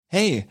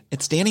Hey,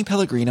 it's Danny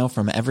Pellegrino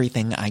from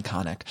Everything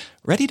Iconic.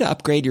 Ready to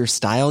upgrade your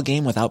style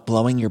game without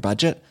blowing your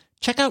budget?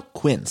 Check out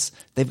Quince.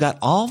 They've got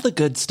all the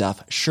good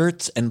stuff,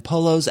 shirts and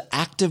polos,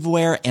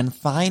 activewear, and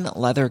fine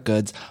leather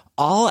goods,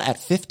 all at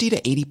 50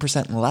 to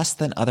 80% less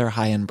than other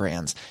high-end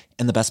brands.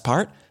 And the best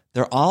part?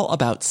 They're all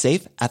about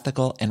safe,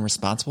 ethical, and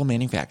responsible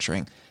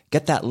manufacturing.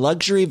 Get that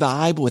luxury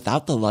vibe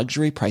without the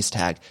luxury price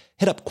tag.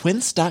 Hit up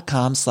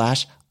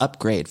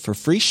quince.com/upgrade for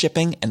free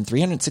shipping and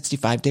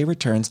 365-day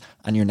returns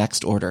on your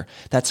next order.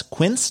 That's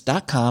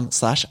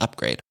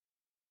quince.com/upgrade.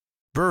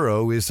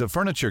 Burrow is a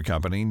furniture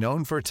company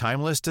known for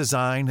timeless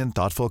design and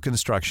thoughtful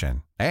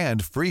construction,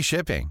 and free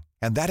shipping,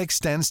 and that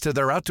extends to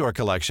their outdoor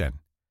collection.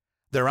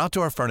 Their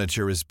outdoor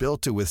furniture is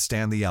built to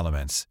withstand the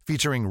elements,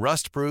 featuring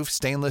rust-proof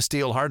stainless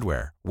steel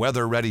hardware,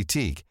 weather-ready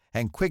teak,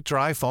 and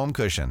quick-dry foam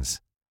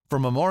cushions. For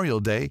Memorial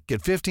Day,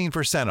 get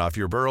 15% off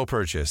your Burrow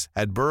purchase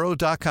at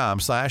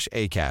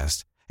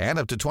burrow.com/acast, and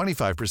up to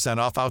 25%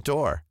 off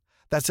outdoor.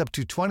 That's up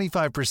to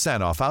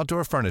 25% off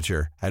outdoor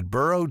furniture at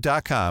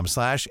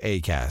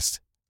burrow.com/acast.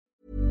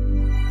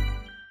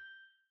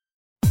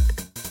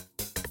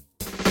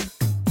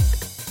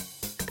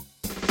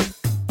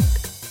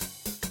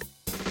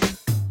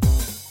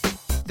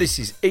 This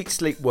is Eat,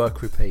 Sleep,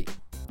 Work, Repeat,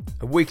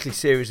 a weekly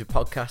series of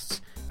podcasts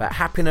about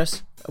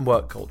happiness and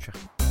work culture.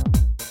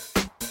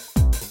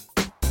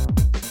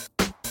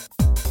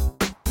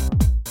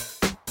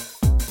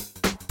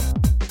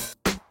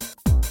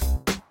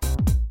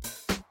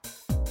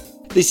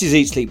 This is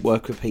Eat, Sleep,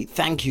 Work, Repeat.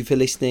 Thank you for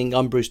listening.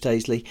 I'm Bruce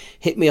Daisley.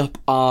 Hit me up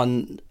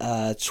on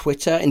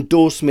Twitter.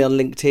 Endorse me on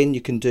LinkedIn. You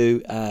can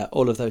do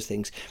all of those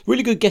things.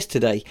 Really good guest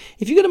today.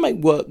 If you're going to make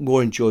work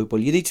more enjoyable,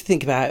 you need to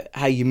think about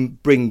how you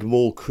bring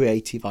more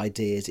creative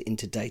ideas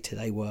into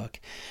day-to-day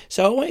work.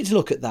 So I wanted to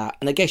look at that.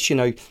 And I guess,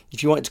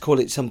 if you wanted to call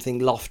it something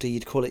lofty,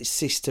 you'd call it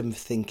system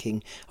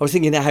thinking. I was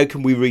thinking, how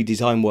can we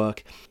redesign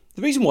work?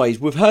 The reason why is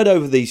we've heard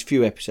over these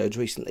few episodes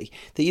recently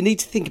that you need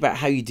to think about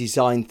how you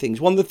design things.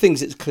 One of the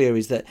things that's clear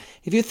is that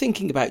if you're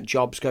thinking about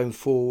jobs going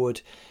forward,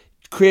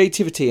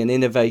 creativity and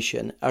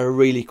innovation are a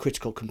really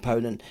critical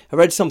component. I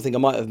read something, I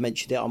might have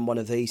mentioned it on one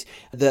of these,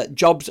 that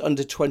jobs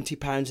under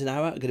 £20 an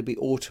hour are going to be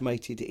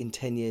automated in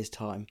 10 years'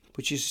 time,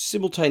 which is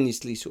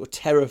simultaneously sort of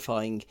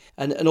terrifying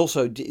and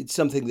also it's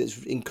something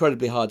that's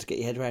incredibly hard to get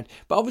your head around.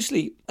 But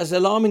obviously, as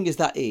alarming as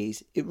that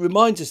is, it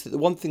reminds us that the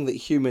one thing that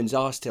humans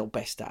are still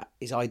best at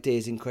is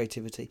ideas and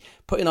creativity,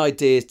 putting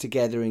ideas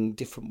together in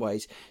different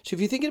ways. So if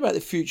you're thinking about the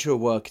future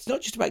of work, it's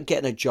not just about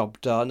getting a job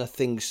done, a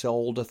thing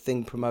sold, a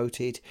thing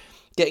promoted,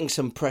 getting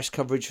some press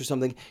coverage for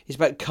something. It's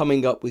about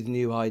coming up with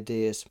new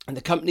ideas. And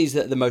the companies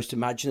that are the most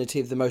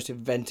imaginative, the most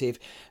inventive,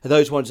 are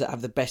those ones that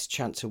have the best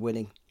chance of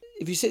winning.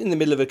 If you sit in the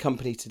middle of a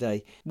company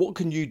today, what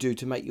can you do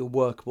to make your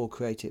work more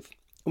creative?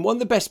 And one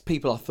of the best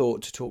people I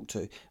thought to talk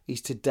to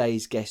is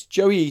today's guest.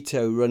 Joey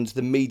Ito runs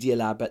the Media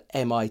Lab at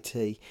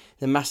MIT,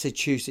 the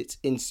Massachusetts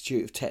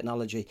Institute of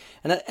Technology.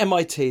 And at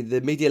MIT, the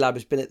Media Lab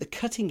has been at the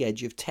cutting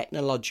edge of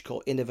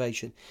technological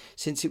innovation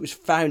since it was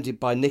founded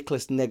by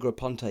Nicholas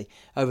Negroponte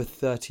over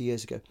 30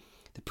 years ago.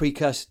 The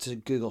precursor to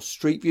Google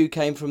Street View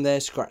came from there,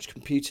 Scratch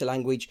computer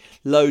language,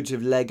 loads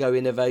of Lego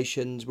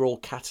innovations were all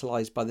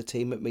catalysed by the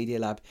team at Media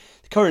Lab.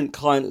 The current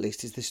client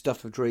list is the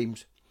stuff of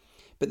dreams.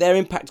 But their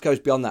impact goes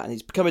beyond that, and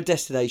it's become a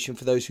destination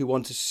for those who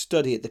want to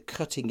study at the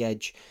cutting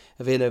edge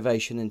of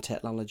innovation and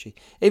technology.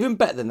 Even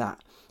better than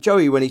that,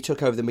 Joey, when he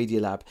took over the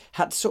Media Lab,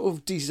 had to sort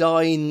of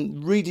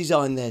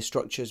redesign their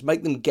structures,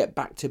 make them get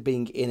back to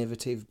being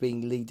innovative,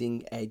 being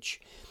leading edge.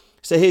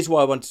 So here's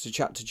why I wanted to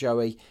chat to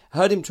Joey. I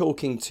heard him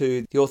talking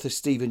to the author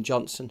Stephen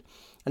Johnson,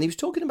 and he was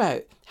talking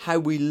about how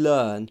we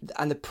learn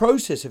and the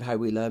process of how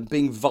we learn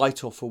being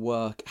vital for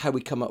work, how we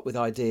come up with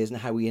ideas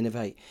and how we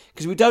innovate.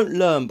 Because we don't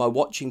learn by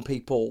watching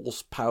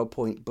people's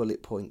PowerPoint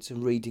bullet points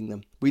and reading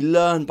them. We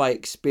learn by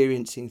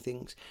experiencing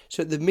things.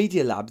 So at the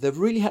Media Lab, they've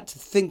really had to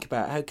think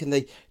about how can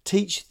they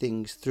teach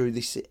things through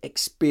this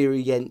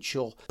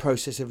experiential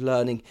process of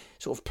learning,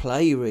 sort of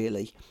play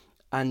really.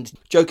 And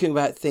joking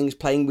about things,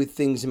 playing with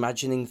things,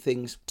 imagining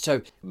things.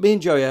 So me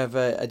and Joey have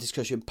a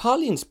discussion,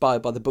 partly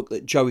inspired by the book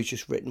that Joey's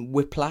just written,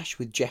 Whiplash,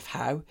 with Jeff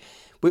Howe.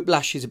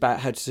 Whiplash is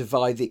about how to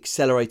survive the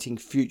accelerating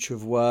future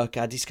of work.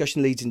 Our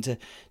discussion leads into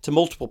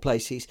multiple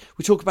places.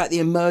 We talk about the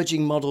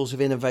emerging models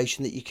of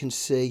innovation that you can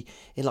see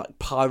in like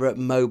pirate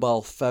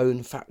mobile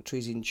phone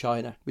factories in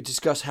China. We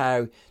discuss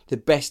how the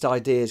best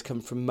ideas come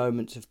from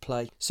moments of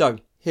play. So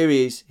here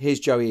he is.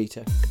 Here's Joey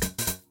Ito.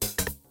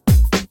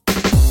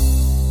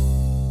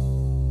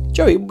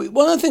 Joey,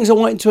 one of the things I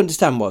wanted to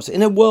understand was,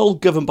 in a world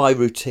governed by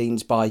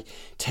routines, by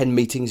 10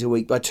 meetings a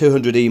week, by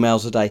 200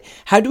 emails a day,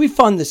 how do we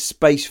find the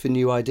space for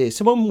new ideas?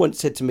 Someone once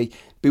said to me,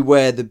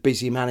 beware the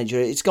busy manager.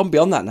 It's gone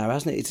beyond that now,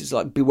 hasn't it? It's just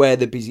like, beware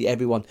the busy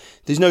everyone.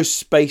 There's no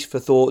space for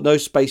thought, no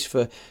space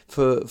for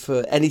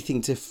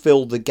anything to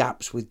fill the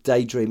gaps with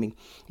daydreaming.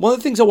 One of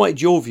the things I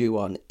wanted your view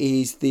on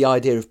is the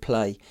idea of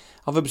play.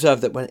 I've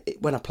observed that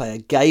when I play a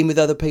game with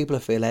other people, I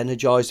feel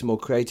energised and more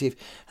creative.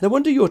 And I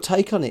wonder your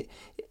take on it.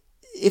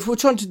 If we're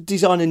trying to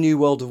design a new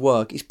world of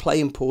work, is play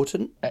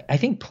important? I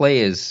think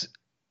play is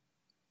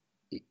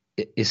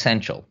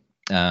essential.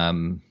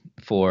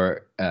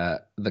 for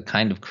the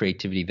kind of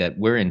creativity that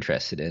we're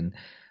interested in.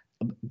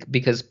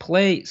 Because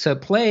play,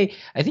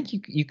 I think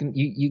you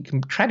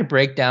can try to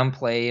break down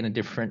play in a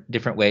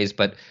different ways,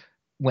 but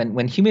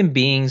when human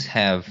beings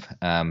have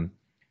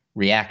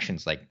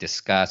reactions like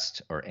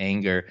disgust or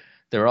anger,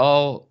 they're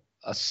all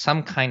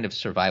some kind of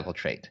survival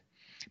trait.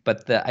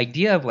 But the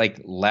idea of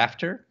like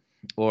laughter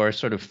or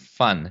sort of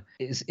fun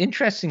is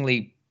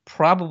interestingly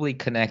probably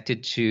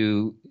connected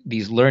to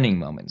these learning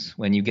moments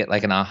when you get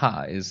like an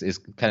aha is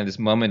kind of this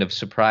moment of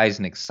surprise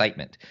and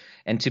excitement.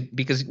 And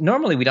because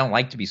normally we don't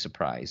like to be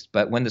surprised,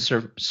 but when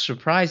the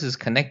surprise is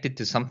connected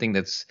to something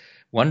that's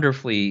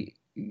wonderfully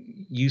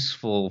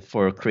useful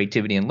for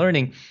creativity and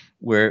learning,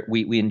 where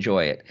we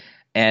enjoy it.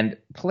 And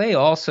play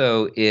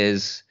also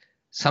is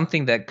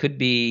something that could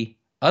be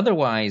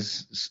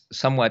otherwise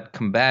somewhat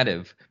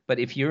combative, but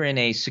if you're in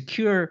a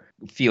secure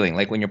feeling,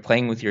 like when you're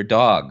playing with your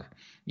dog,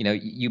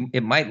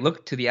 it might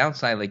look to the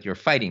outside like you're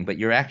fighting, but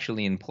you're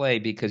actually in play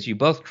because you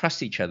both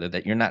trust each other,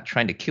 that you're not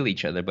trying to kill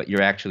each other, but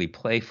you're actually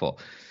playful.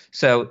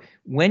 So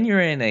when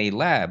you're in a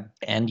lab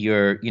and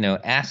you're,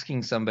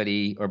 asking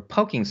somebody or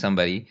poking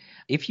somebody,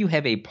 if you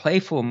have a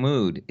playful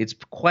mood, it's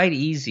quite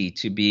easy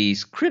to be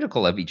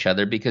critical of each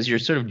other because you're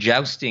sort of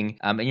jousting,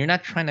 and you're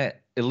not trying to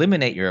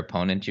eliminate your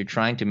opponent. You're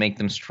trying to make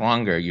them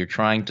stronger. You're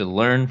trying to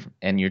learn,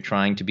 and you're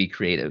trying to be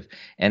creative.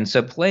 And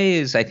so play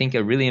is, I think,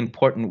 a really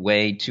important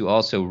way to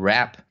also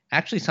wrap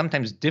actually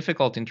sometimes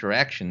difficult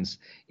interactions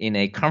in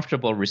a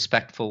comfortable,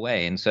 respectful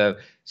way. And so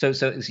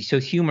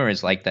humor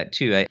is like that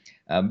too.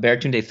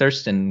 Baratunde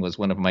Thurston was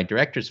one of my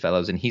director's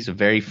fellows, and he's a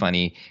very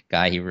funny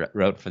guy. He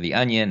wrote for The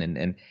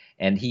Onion,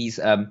 and he's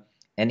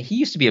and he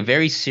used to be a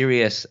very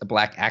serious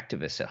black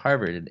activist at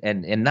Harvard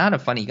and not a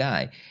funny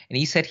guy. And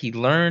he said he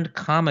learned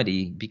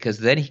comedy because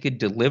then he could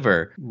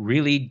deliver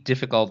really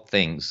difficult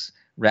things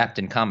wrapped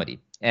in comedy.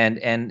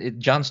 And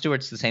Jon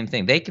Stewart's the same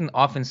thing. They can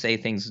often say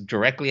things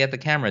directly at the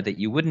camera that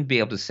you wouldn't be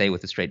able to say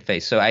with a straight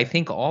face. So I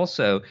think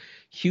also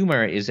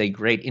humor is a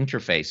great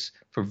interface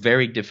for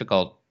very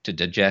difficult to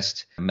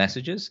digest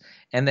messages.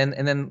 And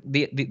then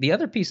the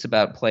other piece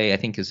about play I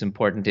think is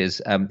important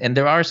is, and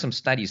there are some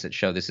studies that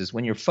show this, is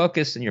when you're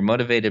focused and you're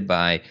motivated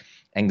by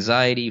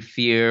anxiety,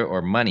 fear,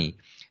 or money,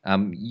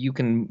 you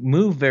can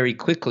move very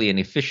quickly and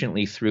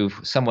efficiently through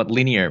somewhat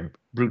linear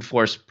brute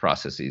force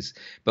processes.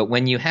 But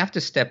when you have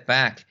to step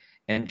back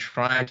and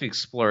try to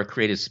explore a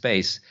creative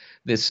space,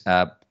 this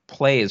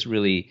play is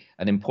really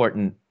an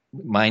important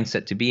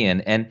mindset to be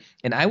in. And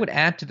I would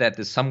add to that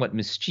this somewhat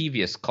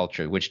mischievous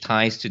culture, which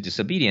ties to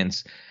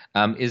disobedience,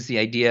 is the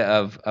idea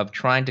of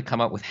trying to come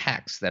up with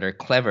hacks that are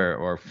clever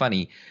or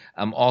funny,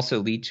 also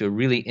lead to a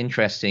really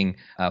interesting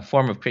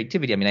form of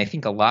creativity. I mean, I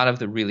think a lot of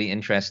the really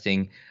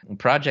interesting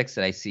projects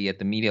that I see at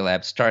the Media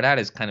Lab start out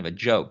as kind of a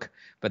joke,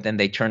 but then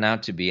they turn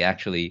out to be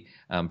actually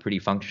pretty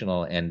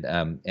functional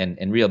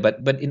and real.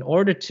 But in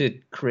order to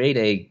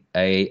create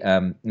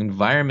a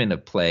environment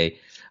of play,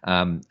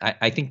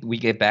 I think we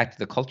get back to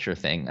the culture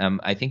thing.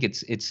 I think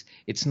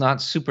it's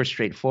not super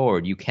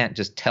straightforward. You can't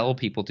just tell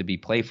people to be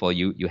playful.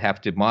 You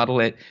have to model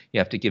it. You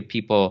have to give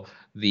people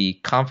the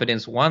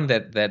confidence, one,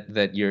 that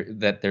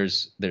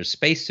there's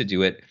space to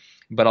do it,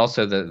 but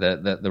also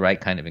the right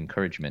kind of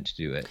encouragement to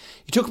do it.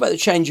 You talk about the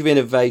change of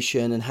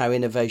innovation and how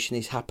innovation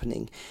is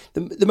happening.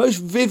 The most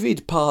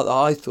vivid part that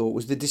I thought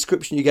was the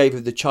description you gave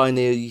of the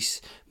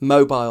Chinese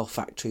mobile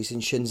factories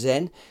in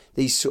Shenzhen,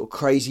 these sort of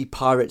crazy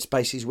pirate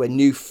spaces where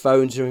new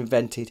phones are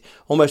invented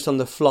almost on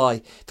the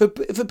fly. For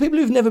people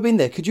who've never been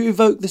there, could you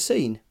evoke the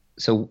scene?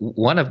 So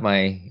one of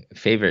my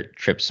favorite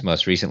trips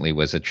most recently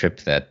was a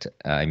trip that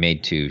I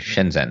made to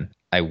Shenzhen.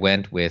 I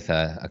went with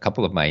a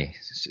couple of my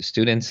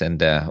students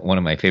and one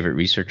of my favorite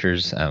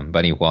researchers,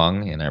 Bunny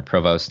Huang, and our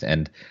provost.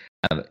 And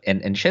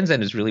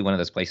Shenzhen is really one of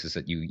those places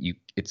that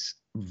it's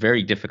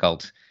very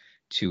difficult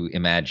to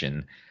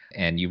imagine,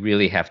 and you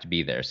really have to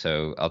be there.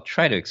 So I'll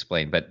try to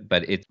explain. But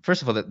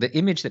first of all, the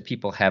image that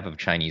people have of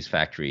Chinese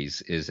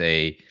factories is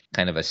a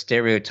kind of a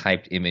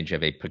stereotyped image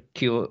of a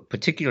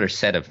particular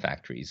set of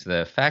factories.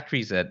 The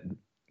factories that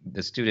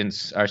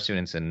our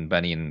students and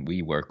Bunny and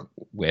we work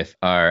with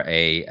are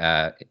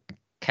a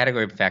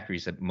category of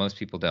factories that most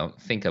people don't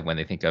think of when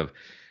they think of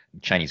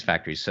Chinese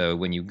factories. So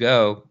when you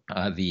go,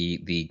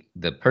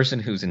 the person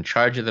who's in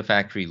charge of the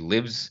factory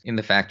lives in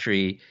the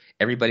factory.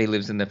 Everybody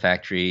lives in the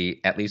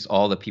factory. At least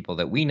all the people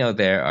that we know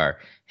there are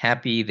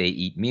happy. They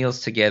eat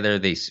meals together.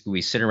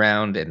 We sit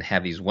around and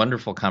have these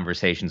wonderful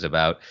conversations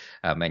about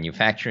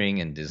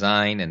manufacturing and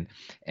design.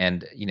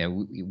 And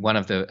one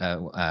of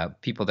the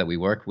people that we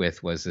worked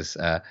with was this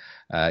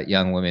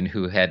young woman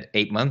who had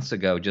 8 months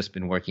ago just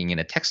been working in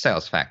a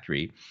textiles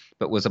factory,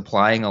 but was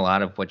applying a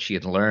lot of what she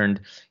had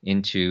learned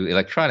into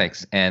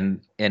electronics.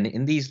 And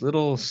in these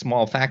little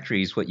small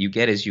factories, what you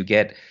get is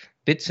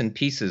bits and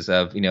pieces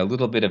of, a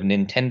little bit of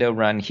Nintendo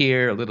run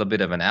here, a little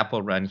bit of an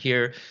Apple run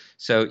here.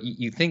 So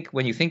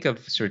when you think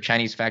of sort of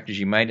Chinese factories,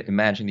 you might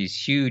imagine these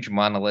huge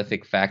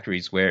monolithic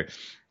factories where,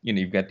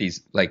 you've got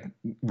these like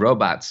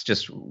robots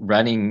just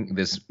running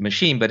this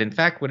machine. But in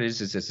fact, what it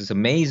is this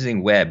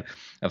amazing web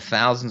of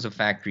thousands of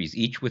factories,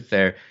 each with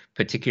their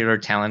particular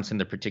talents and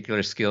their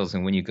particular skills.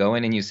 And when you go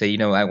in and you say,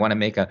 I want to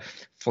make a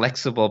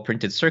flexible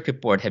printed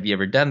circuit board, have you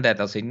ever done that?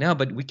 They'll say, no,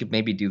 but we could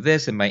maybe do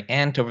this. And my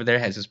aunt over there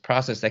has this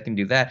process that can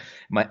do that.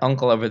 My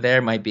uncle over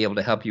there might be able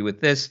to help you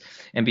with this.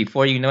 And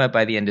before you know it,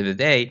 by the end of the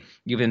day,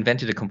 you've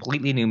invented a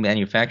completely new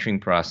manufacturing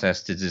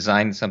process to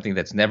design something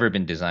that's never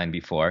been designed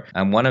before.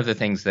 One of the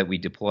things that we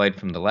deployed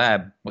from the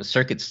lab was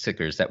circuit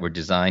stickers that were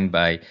designed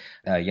by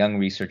a young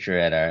researcher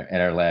at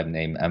our lab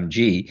named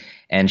G.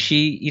 And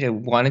she,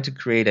 wanted to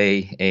create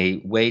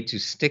a way to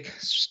stick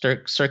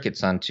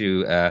circuits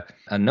onto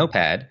a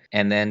notepad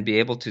and then be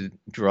able to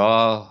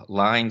draw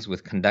lines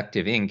with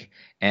conductive ink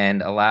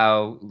and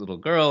allow little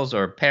girls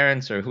or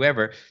parents or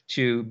whoever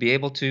to be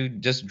able to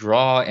just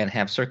draw and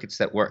have circuits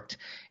that worked.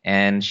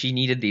 And she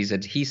needed these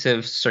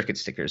adhesive circuit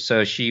stickers.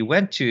 So she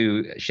went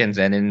to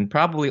Shenzhen, and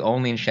probably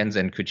only in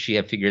Shenzhen could she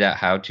have figured out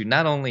how to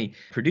not only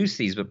produce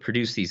these, but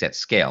produce these at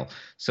scale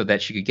so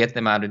that she could get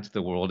them out into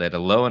the world at a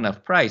low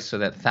enough price so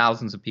that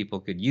thousands of people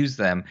could use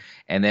them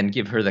and then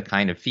give her the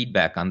kind of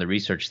feedback on the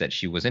research that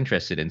she was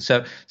interested in.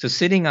 So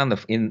sitting on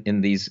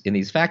in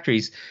these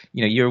factories,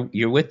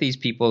 you're with these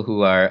people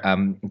who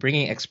are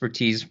bringing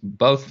expertise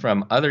both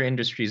from other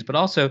industries, but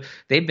also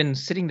they've been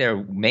sitting there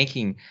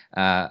making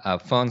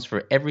phones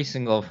for every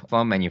single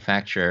phone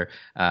manufacturer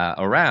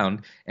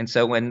around. And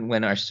so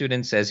when our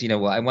student says,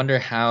 well, I wonder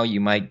how you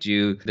might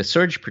do the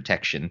surge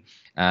protection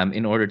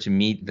in order to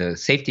meet the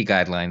safety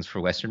guidelines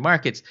for Western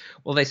markets,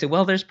 well, they say,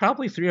 well, there's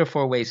probably 3 or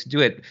 4 ways to do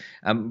it,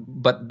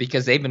 but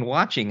because they've been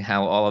watching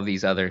how all of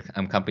these other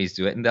companies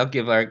do it, and they'll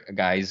give our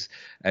guys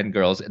and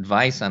girls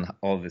advice on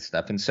all of this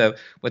stuff. And so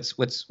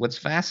what's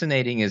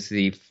fascinating is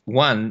the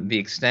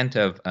extent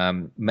of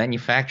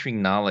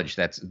manufacturing knowledge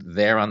that's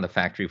there on the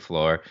factory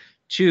floor.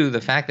 2,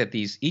 the fact that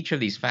each of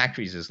these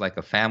factories is like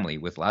a family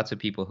with lots of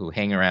people who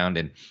hang around,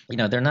 and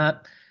they're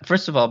not.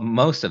 First of all,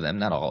 most of them,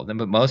 not all of them,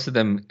 but most of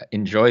them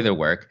enjoy their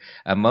work.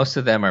 Most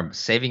of them are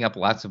saving up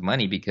lots of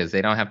money because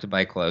they don't have to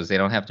buy clothes, they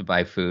don't have to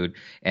buy food,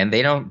 and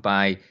they don't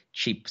buy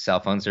cheap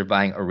cell phones. They're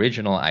buying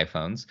original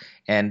iPhones.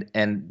 And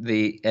then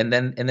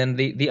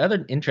the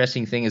other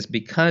interesting thing is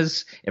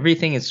because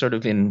everything is sort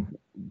of in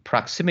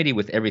proximity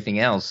with everything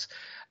else.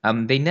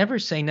 They never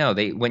say no.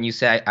 When you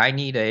say, I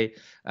need a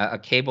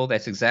cable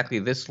that's exactly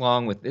this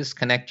long with this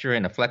connector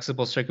and a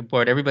flexible circuit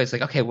board, everybody's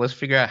like, okay, well, let's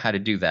figure out how to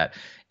do that.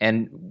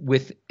 And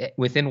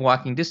within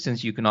walking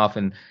distance, you can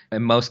often,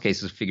 in most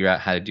cases, figure out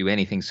how to do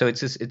anything. So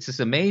it's this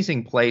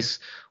amazing place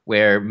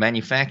where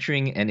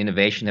manufacturing and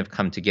innovation have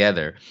come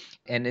together.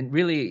 And it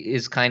really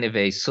is kind of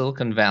a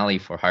Silicon Valley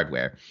for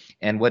hardware.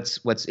 And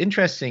what's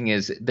interesting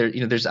is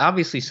there's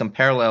obviously some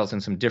parallels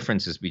and some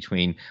differences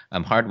between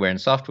hardware and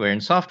software.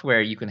 In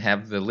software, you can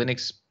have the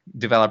Linux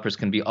developers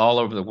can be all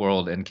over the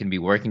world and can be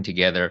working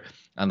together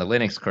on the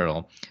Linux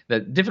kernel.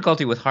 The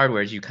difficulty with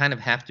hardware is you kind of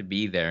have to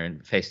be there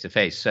and face to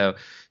face. So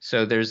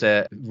there's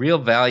a real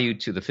value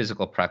to the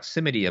physical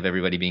proximity of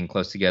everybody being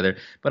close together,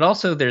 but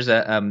also there's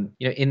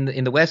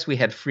in the West we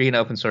had free and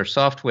open source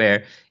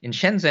software. In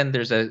Shenzhen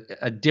there's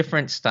a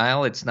different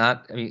style. It's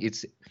not.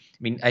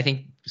 I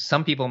think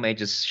some people may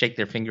just shake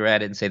their finger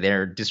at it and say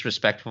they're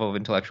disrespectful of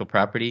intellectual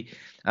property.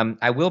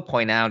 I will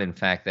point out, in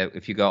fact, that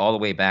if you go all the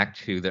way back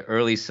to the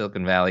early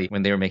Silicon Valley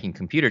when they were making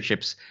computer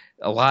chips,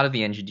 a lot of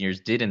the engineers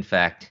did, in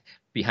fact,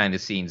 behind the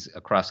scenes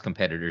across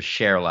competitors,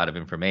 share a lot of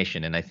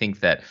information. And I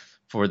think that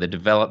for the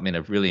development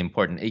of really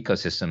important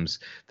ecosystems,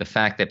 the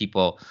fact that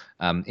people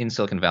in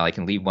Silicon Valley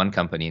can leave one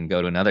company and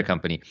go to another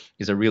company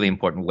is a really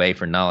important way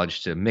for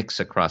knowledge to mix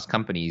across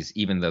companies,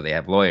 even though they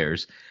have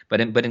lawyers. But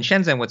in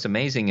Shenzhen, what's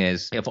amazing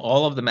is if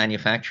all of the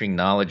manufacturing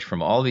knowledge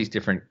from all these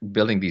different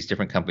building these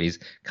different companies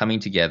coming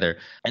together,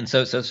 and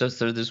so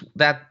there's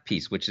that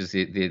piece, which is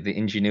the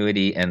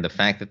ingenuity and the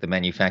fact that the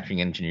manufacturing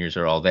engineers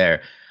are all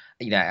there.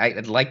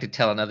 I'd like to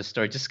tell another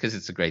story just because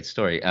it's a great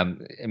story.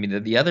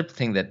 The other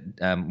thing that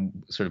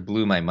sort of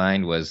blew my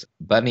mind was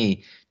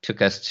Bunny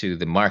took us to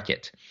the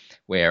market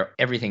where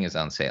everything is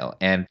on sale.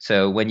 And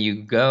so when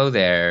you go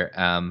there,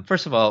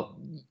 first of all,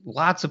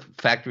 lots of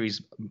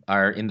factories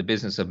are in the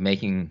business of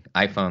making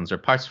iPhones or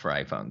parts for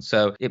iPhones.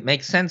 So it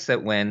makes sense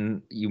that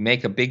when you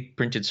make a big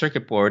printed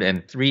circuit board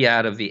and 3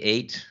 out of the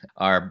 8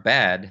 are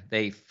bad,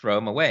 they throw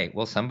them away.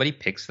 Well, somebody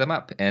picks them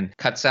up and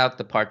cuts out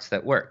the parts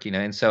that work,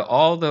 And so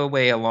all the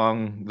way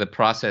along the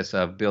process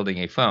of building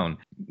a phone,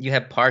 you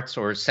have parts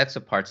or sets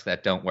of parts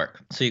that don't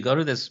work. So you go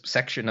to this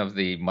section of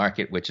the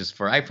market, which is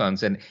for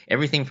iPhones, and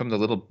everything from the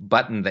little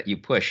button that you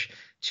push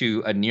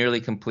to a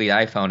nearly complete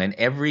iPhone, and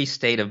every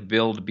state of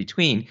build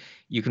between,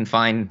 you can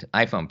find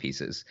iPhone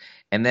pieces.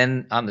 And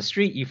then on the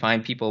street, you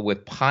find people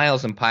with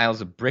piles and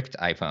piles of bricked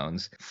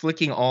iPhones,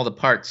 flicking all the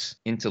parts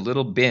into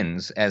little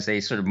bins as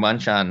they sort of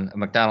munch on a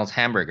McDonald's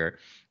hamburger.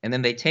 and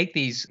then they take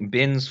these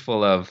bins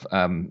full of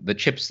the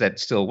chips that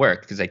still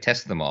work because they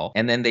test them all,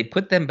 and then they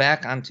put them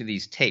back onto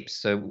these tapes.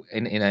 So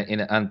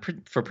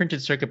for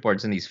printed circuit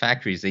boards in these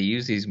factories, they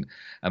use these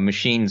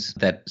machines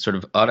that sort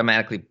of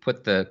automatically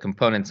put the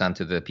components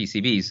onto the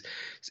PCBs,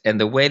 and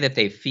the way that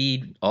they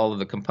feed all of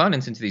the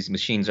components into these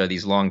machines are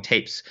these long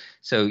tapes.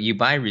 So you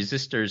buy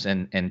resistors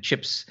and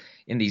chips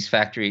in these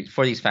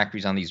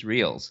factories on these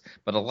reels.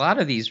 But a lot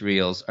of these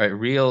reels are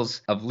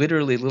reels of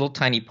literally little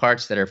tiny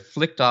parts that are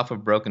flicked off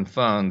of broken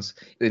phones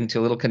into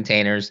little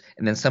containers,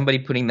 and then somebody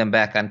putting them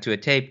back onto a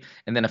tape,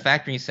 and then a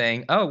factory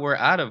saying, oh, we're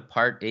out of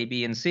part A,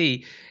 B, and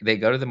C. They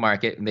go to the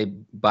market and they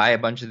buy a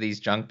bunch of these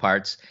junk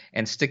parts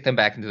and stick them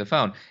back into the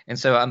phone. And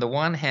so on the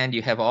one hand,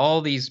 you have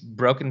all these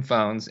broken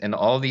phones and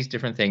all these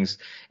different things.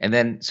 And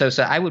then so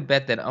I would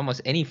bet that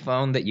almost any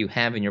phone that you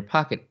have in your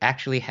pocket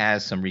actually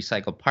has some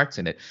recycled parts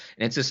in it.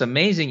 And it's this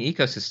amazing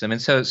ecosystem.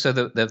 And so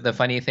the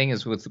funny thing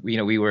is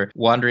we were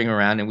wandering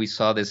around and we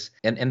saw this,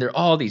 and there are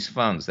all these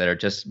phones that are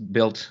just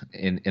built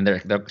in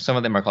some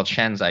of them are called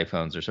Shanzai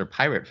phones or sort of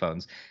pirate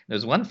phones.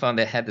 There's one phone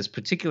that had this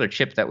particular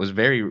chip that was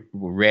very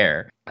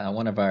rare.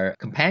 One of our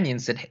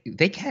companions said, hey,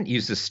 they can't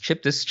use this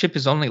chip. This chip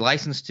is only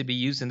licensed to be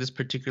used in this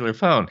particular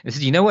phone. I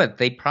said, you know what?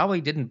 They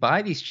probably didn't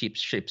buy these cheap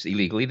chips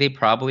illegally. They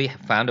probably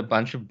found a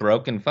bunch of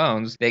broken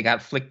phones. They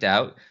got flicked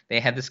out. They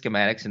had the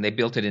schematics and they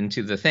built it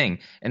into the thing.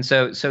 And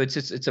so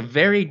it's a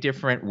very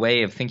different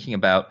way of thinking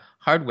about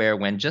hardware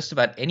when just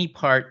about any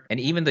part and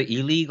even the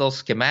illegal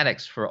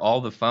schematics for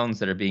all the phones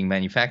that are being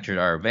manufactured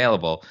are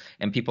available,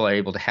 and people are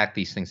able to hack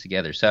these things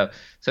together. So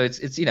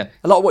it's a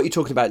lot of what you're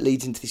talking about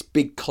leads into this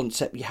big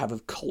concept you have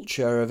of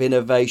culture, of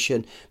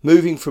innovation,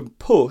 moving from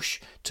push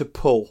to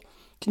pull.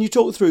 Can you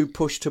talk through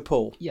push to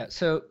pull? Yeah.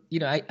 So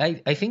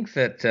I think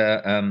that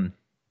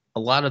a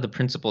lot of the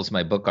principles in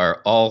my book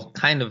are all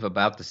kind of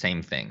about the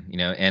same thing,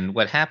 and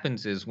what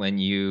happens is when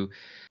you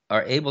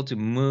are able to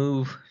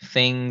move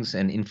things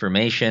and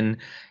information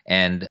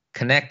and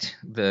connect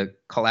the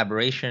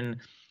collaboration,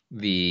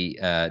 the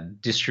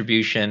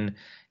distribution,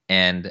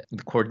 and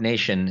the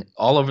coordination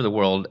all over the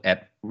world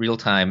at real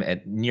time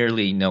at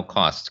nearly no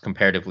cost,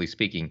 comparatively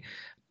speaking,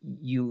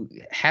 you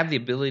have the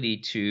ability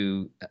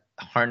to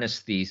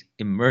harness the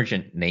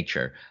emergent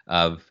nature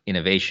of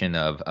innovation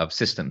of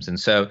systems. And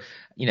so,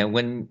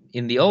 when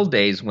in the old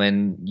days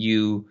when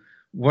you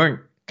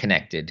weren't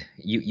connected,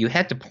 you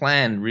had to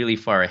plan really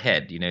far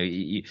ahead.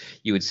 You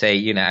would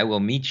say, I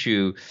will meet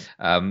you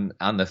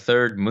on the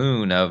third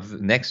moon of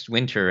next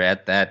winter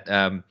at that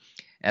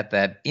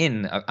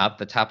inn at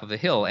the top of the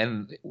hill.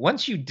 And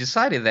once you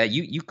decided that,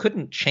 you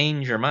couldn't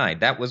change your mind.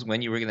 That was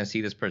when you were going to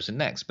see this person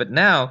next. But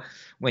now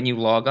when you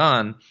log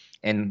on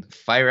and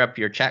fire up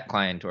your chat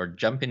client or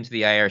jump into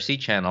the IRC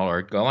channel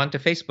or go onto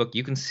Facebook,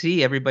 you can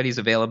see everybody's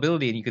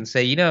availability, and you can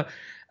say,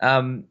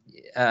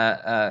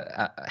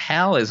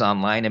 Hal is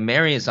online and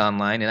Mary is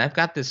online, and I've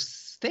got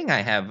this thing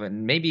I have,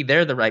 and maybe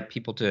they're the right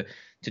people to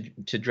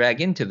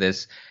drag into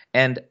this.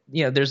 And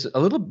there's a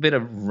little bit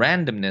of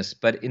randomness,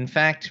 but in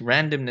fact,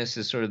 randomness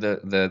is sort of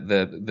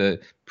the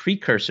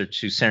precursor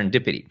to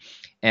serendipity.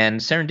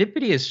 And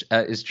serendipity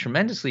is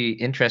tremendously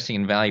interesting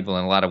and valuable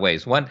in a lot of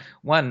ways. One,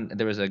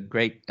 there was a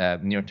great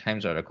New York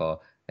Times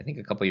article, I think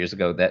a couple of years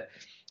ago, that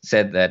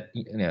said that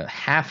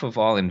half of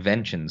all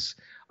inventions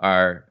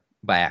are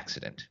by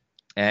accident,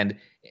 and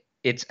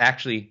it's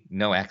actually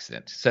no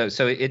accident.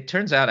 So it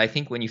turns out, I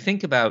think, when you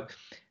think about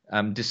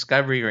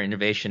discovery or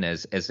innovation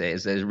as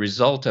a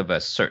result of a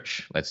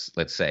search,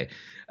 let's say,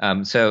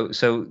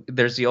 so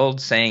there's the old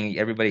saying,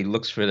 everybody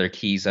looks for their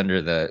keys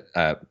under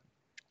the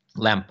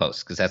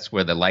lamppost because that's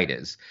where the light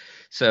is.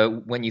 So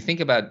when you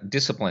think about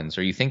disciplines,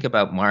 or you think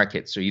about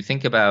markets, or you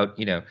think about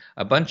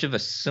a bunch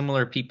of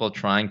similar people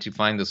trying to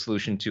find the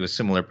solution to a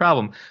similar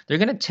problem, they're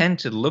going to tend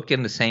to look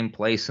in the same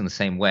place in the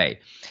same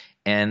way.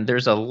 And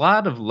there's a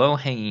lot of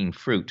low-hanging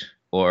fruit,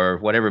 or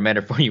whatever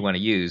metaphor you want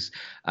to use,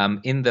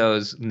 in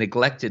those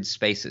neglected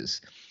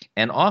spaces.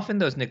 And often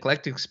those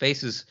neglected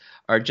spaces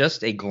are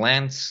just a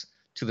glance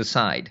to the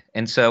side.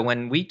 And so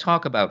when we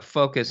talk about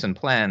focus and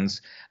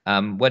plans,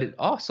 what it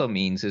also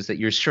means is that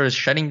you're sort of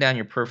shutting down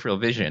your peripheral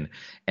vision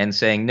and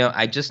saying, no,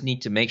 I just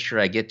need to make sure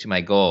I get to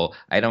my goal.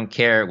 I don't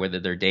care whether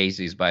there are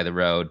daisies by the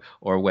road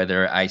or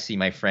whether I see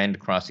my friend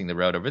crossing the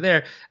road over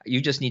there.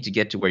 You just need to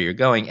get to where you're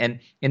going. And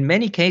in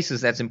many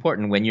cases, that's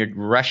important. When you're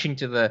rushing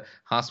to the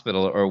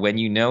hospital, or when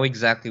you know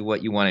exactly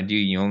what you want to do,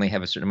 you only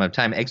have a certain amount of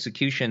time.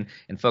 Execution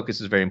and focus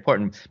is very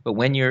important. But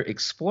when you're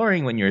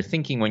exploring, when you're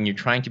thinking, when you're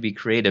trying to be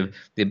creative,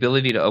 the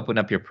ability to open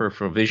up your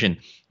peripheral vision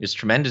is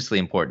tremendously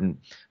important.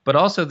 But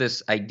also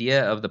this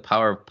idea of the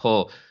power of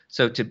pull.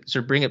 So to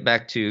sort of bring it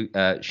back to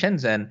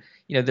Shenzhen,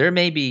 there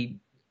may be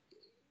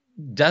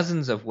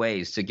dozens of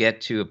ways to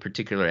get to a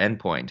particular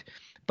endpoint.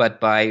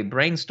 But by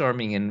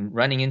brainstorming and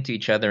running into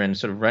each other and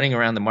sort of running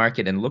around the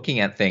market and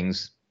looking at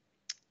things,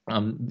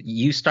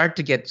 you start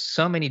to get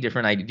so many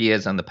different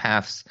ideas on the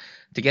paths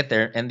to get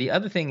there. And the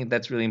other thing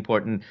that's really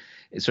important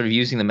is sort of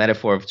using the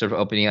metaphor of sort of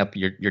opening up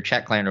your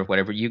chat client or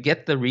whatever. You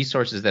get the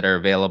resources that are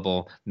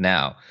available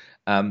now.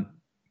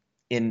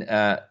 in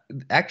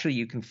actually,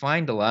 you can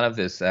find a lot of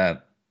this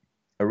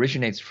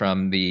originates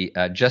from the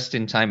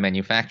just-in-time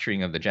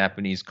manufacturing of the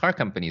Japanese car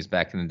companies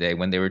back in the day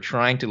when they were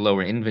trying to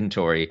lower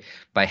inventory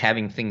by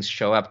having things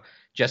show up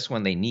just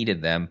when they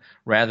needed them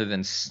rather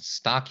than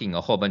stocking a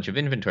whole bunch of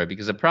inventory.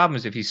 Because the problem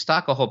is if you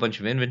stock a whole bunch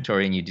of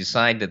inventory and you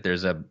decide that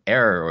there's an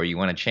error or you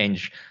want to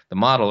change the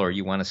model or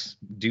you want to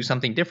do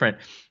something different,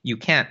 you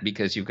can't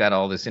because you've got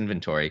all this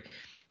inventory.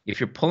 If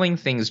you're pulling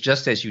things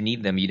just as you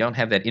need them, you don't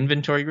have that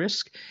inventory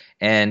risk,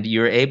 and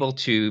you're able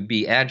to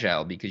be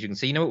agile because you can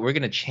say, you know what, we're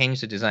going to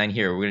change the design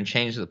here, we're going to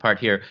change the part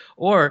here,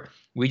 or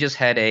we just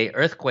had a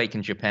earthquake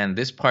in Japan,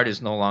 this part is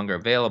no longer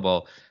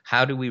available.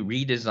 How do we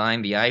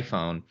redesign the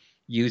iPhone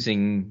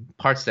using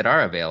parts that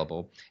are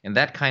available? And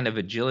that kind of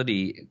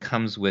agility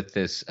comes with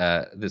this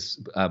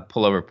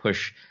pullover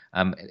push,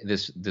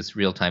 this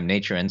real-time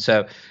nature. And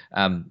so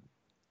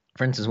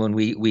for instance, when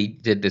we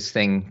did this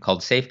thing called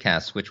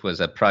Safecast, which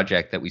was a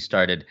project that we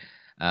started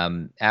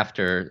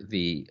after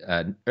the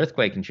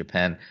earthquake in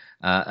Japan,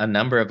 a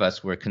number of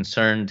us were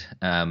concerned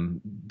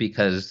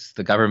because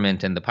the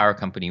government and the power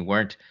company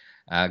weren't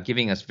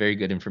giving us very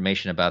good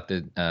information about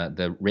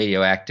the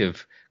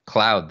radioactive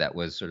cloud that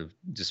was sort of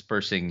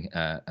dispersing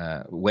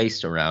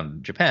waste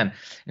around Japan.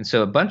 And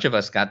so a bunch of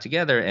us got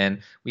together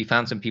and we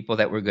found some people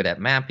that were good at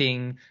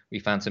mapping. We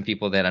found some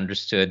people that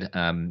understood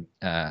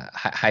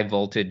high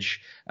voltage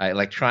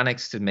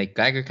electronics to make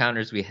Geiger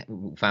counters. We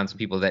found some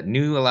people that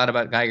knew a lot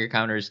about Geiger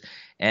counters.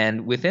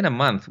 And within a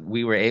month,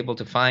 we were able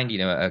to find,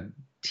 a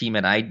team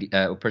at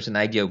a person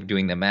at IDEO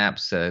doing the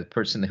maps, a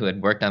person who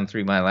had worked on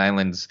 3 Mile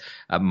Island's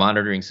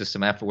monitoring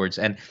system afterwards,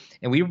 and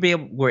we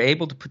were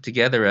able to put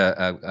together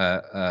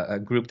a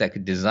group that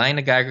could design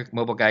a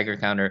mobile Geiger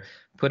counter,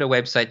 put a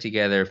website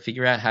together,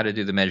 figure out how to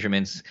do the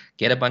measurements,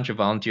 get a bunch of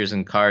volunteers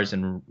in cars,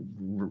 and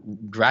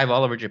drive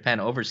all over Japan,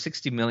 over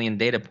 60 million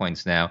data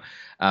points now,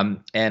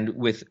 and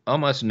with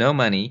almost no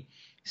money.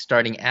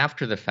 Starting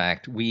after the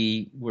fact,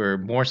 we were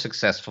more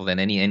successful than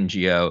any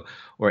NGO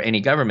or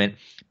any government,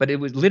 but it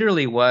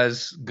literally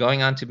was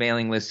going onto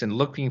mailing lists and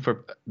looking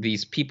for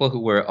these people who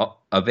were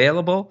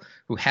available,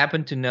 who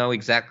happened to know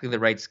exactly the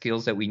right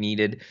skills that we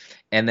needed,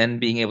 and then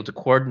being able to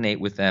coordinate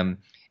with them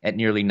at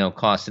nearly no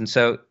cost. And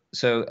so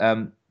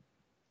I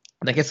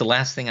guess the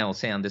last thing I will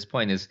say on this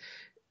point is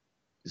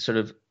sort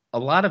of a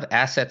lot of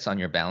assets on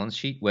your balance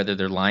sheet, whether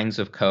they're lines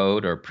of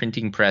code or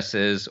printing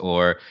presses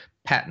or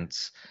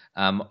patents,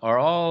 are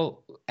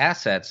all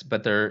assets,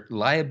 but they're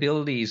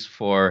liabilities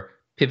for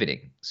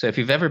pivoting. So if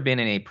you've ever been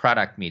in a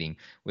product meeting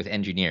with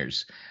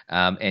engineers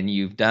and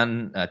you've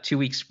done a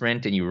 2-week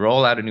sprint and you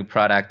roll out a new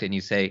product and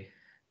you say,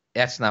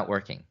 that's not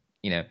working.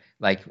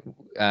 Like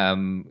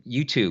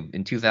YouTube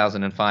in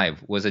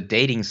 2005 was a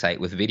dating site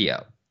with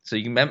video. So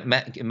you can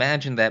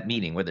imagine that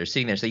meeting where they're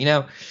sitting there saying,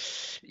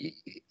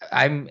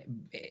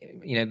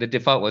 the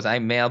default was I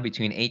mail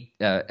between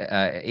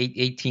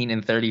 18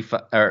 and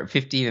 35 or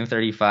 15 and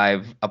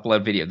 35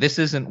 upload video. This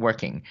isn't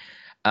working.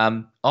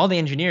 All the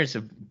engineers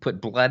have put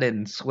blood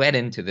and sweat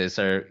into this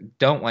or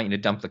don't want you to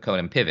dump the code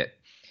and pivot.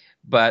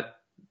 But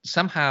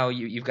somehow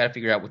you've got to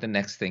figure out what the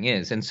next thing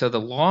is. And so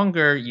the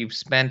longer you've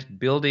spent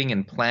building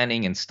and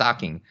planning and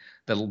stocking,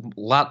 the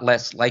lot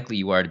less likely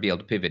you are to be able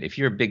to pivot. If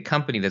you're a big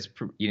company that's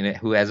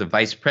who has a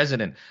vice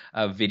president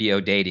of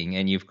video dating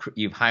and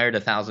you've hired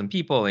 1,000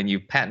 people and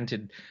you've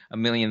patented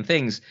 1 million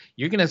things,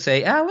 you're going to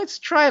say, let's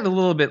try it a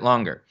little bit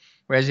longer.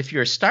 Whereas if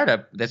you're a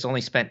startup that's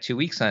only spent 2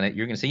 weeks on it,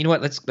 you're going to say, you know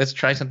what, let's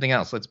try something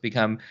else. Let's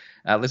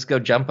go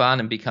jump on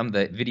and become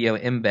the video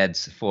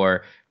embeds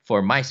for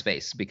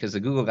MySpace because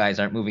the Google guys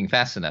aren't moving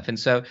fast enough. And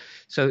so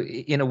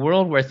in a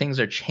world where things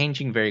are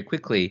changing very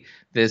quickly,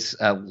 this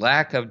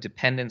lack of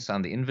dependence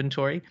on the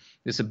inventory,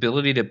 this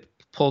ability to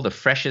pull the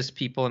freshest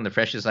people and the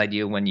freshest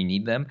idea when you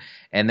need them,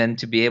 and then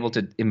to be able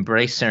to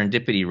embrace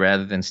serendipity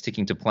rather than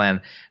sticking to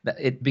plan,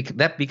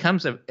 that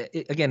becomes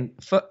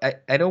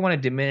I don't want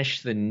to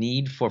diminish the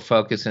need for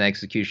focus and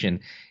execution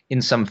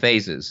in some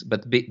phases,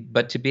 but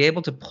to be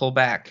able to pull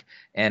back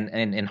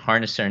and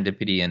harness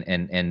serendipity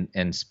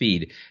and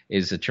speed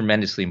is a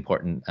tremendously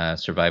important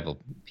survival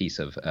piece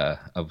of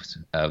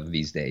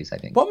these days, I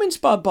think. What I'm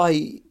inspired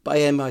by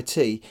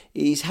MIT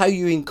is how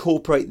you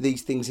incorporate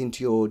these things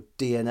into your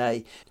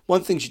DNA.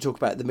 One thing you talk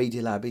about at the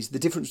Media Lab is the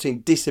difference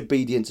between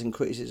disobedience and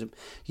criticism.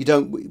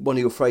 One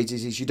of your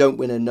phrases is you don't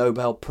win a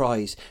Nobel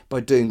Prize by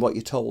doing what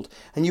you're told.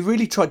 And you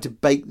really tried to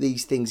bake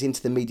these things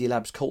into the Media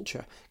Lab's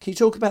culture. Can you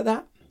talk about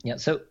that? Yeah,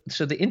 so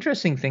the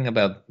interesting thing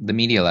about the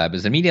Media Lab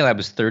is the Media Lab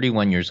is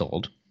 31 years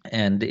old,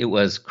 and it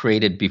was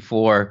created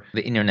before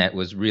the internet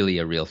was really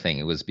a real thing.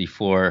 It was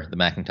before the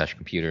Macintosh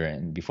computer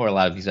and before a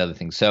lot of these other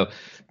things. So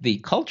the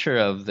culture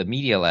of the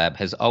Media Lab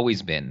has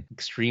always been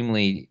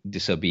extremely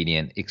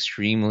disobedient,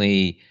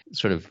 extremely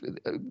sort of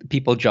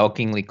people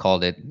jokingly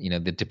called it,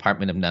 the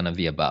department of none of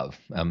the above.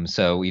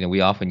 So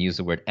we often use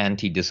the word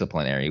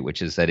anti-disciplinary,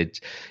 which is that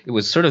it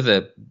was sort of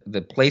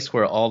the place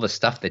where all the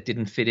stuff that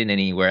didn't fit in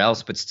anywhere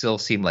else but still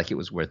seemed like it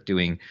was worth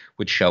doing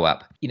would show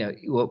up.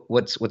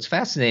 What's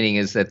fascinating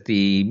is that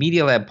the the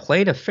Media Lab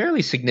played a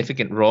fairly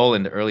significant role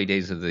in the early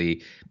days of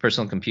the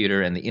personal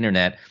computer and the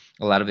internet.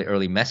 A lot of the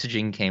early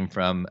messaging came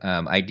from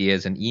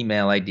ideas, and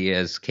email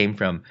ideas came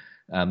from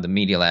the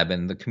Media Lab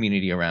and the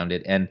community around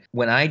it. And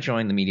when I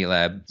joined the Media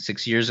Lab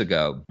 6 years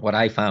ago, what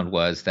I found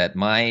was that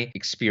my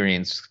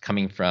experience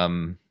coming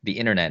from the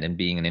internet and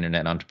being an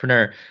internet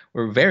entrepreneur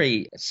were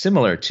very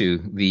similar to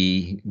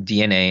the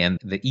DNA and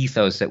the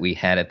ethos that we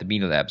had at the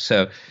Media Lab.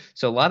 So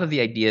a lot of the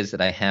ideas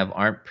that I have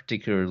aren't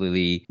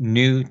particularly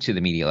new to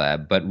the Media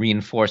Lab, but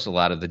reinforce a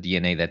lot of the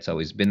DNA that's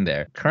always been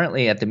there.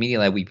 Currently at the Media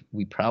Lab,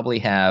 we probably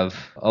have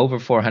over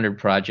 400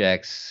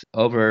 projects,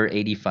 over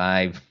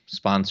 85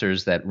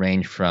 sponsors that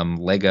range from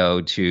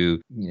Lego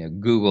to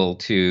Google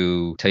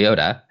to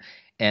Toyota.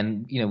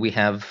 And, we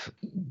have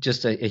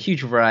just a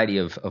huge variety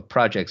of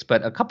projects.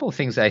 But a couple of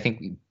things that I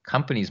think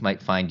companies might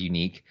find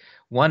unique.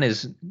 One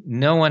is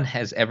no one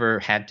has ever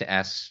had to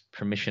ask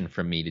permission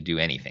from me to do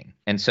anything.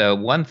 And so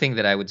one thing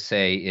that I would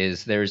say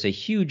is there's a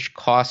huge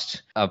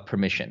cost of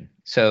permission.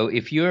 So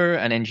if you're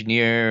an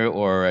engineer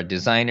or a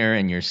designer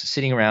and you're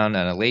sitting around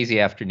on a lazy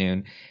afternoon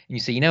and you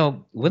say,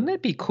 wouldn't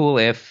it be cool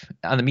if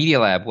on the Media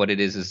Lab, what it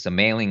is a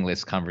mailing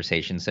list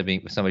conversation,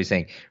 somebody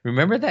saying,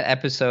 remember that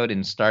episode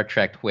in Star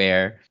Trek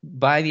where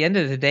by the end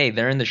of the day,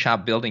 they're in the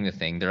shop building the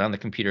thing, they're on the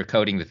computer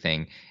coding the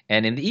thing,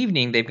 and in the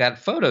evening, they've got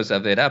photos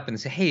of it up and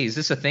say, hey, is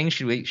this a thing?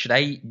 Should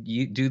I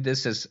do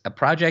this as a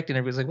project? And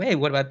everybody's like, hey,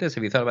 what about this?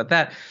 Have you thought about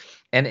that?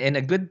 And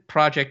a good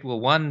project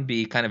will, one,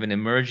 be kind of an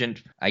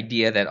emergent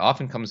idea that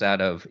often comes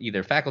out of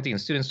either faculty and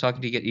students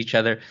talking to each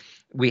other.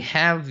 We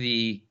have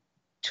the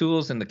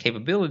tools and the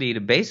capability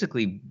to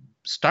basically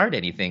start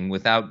anything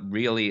without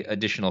really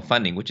additional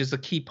funding, which is the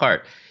key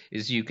part,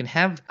 is you can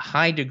have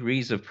high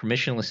degrees of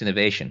permissionless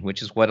innovation,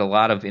 which is what a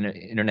lot of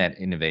internet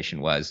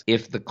innovation was.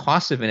 If the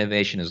cost of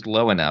innovation is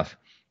low enough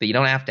that you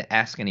don't have to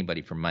ask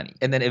anybody for money.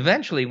 And then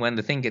eventually when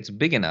the thing gets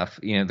big enough,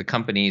 the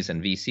companies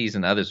and VCs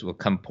and others will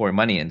come pour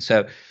money in.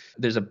 So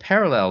there's a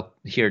parallel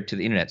here to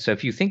the internet. So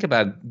if you think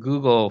about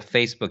Google,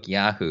 Facebook,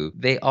 Yahoo,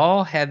 they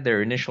all had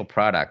their initial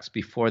products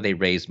before they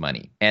raised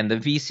money. And the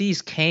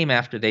VCs came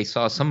after they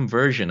saw some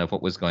version of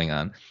what was going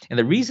on. And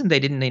the reason they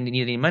didn't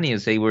need any money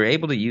is they were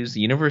able to use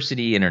the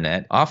university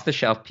internet,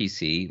 off-the-shelf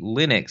PC,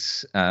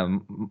 Linux,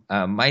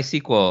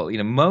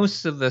 MySQL,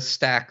 most of the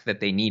stack that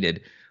they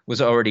needed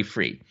was already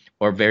free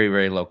or very,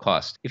 very low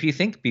cost. If you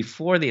think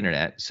before the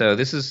internet, so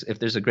this is, if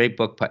there's a great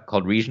book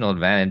called Regional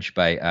Advantage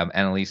by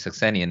Annalise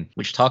Saxenian,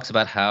 which talks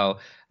about how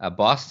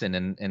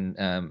Boston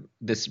and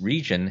this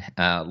region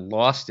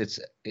lost its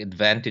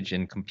advantage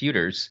in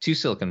computers to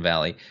Silicon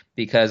Valley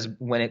because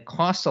when it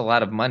costs a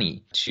lot of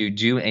money to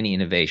do any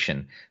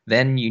innovation,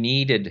 then you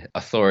needed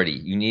authority,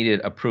 you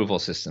needed approval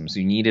systems,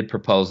 you needed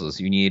proposals,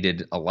 you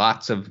needed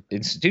lots of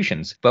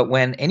institutions. But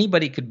when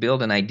anybody could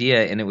build an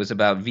idea and it was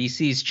about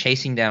VCs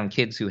chasing down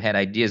kids who had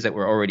ideas that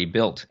were already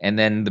built, and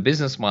then the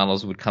business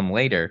models would come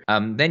later,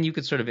 then you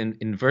could sort of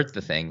invert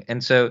the thing.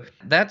 And so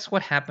that's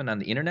what happened on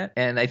the internet.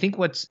 And I think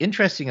what's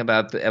interesting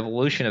about the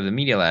evolution of the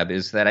Media Lab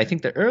is that I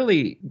think the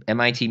early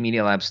MIT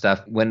Media Lab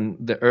stuff, when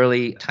the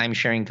early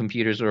time-sharing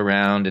computers were around,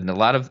 and a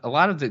lot of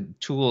the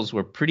tools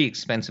were pretty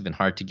expensive and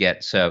hard to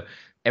get. So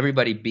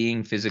everybody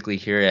being physically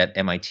here at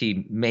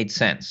MIT made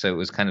sense. So it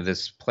was kind of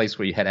this place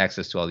where you had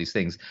access to all these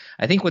things.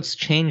 I think what's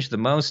changed the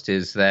most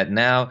is that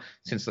now,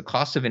 since the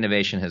cost of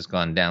innovation has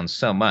gone down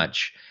so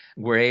much,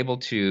 we're able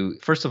to,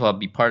 first of all,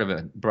 be part of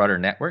a broader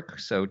network,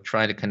 so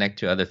try to connect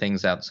to other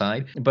things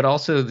outside, but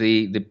also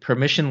the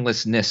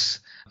permissionlessness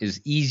is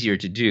easier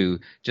to do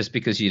just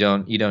because you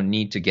don't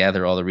need to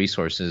gather all the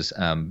resources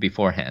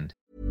beforehand.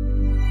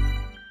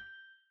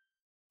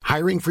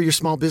 Hiring for your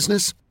small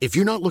business? If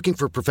you're not looking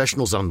for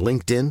professionals on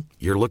LinkedIn,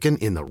 you're looking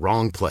in the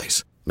wrong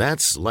place.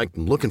 That's like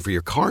looking for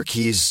your car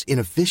keys in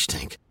a fish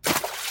tank.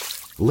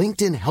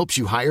 LinkedIn helps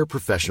you hire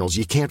professionals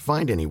you can't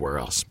find anywhere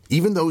else,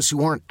 even those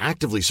who aren't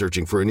actively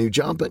searching for a new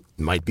job but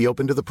might be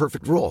open to the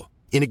perfect role.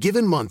 In a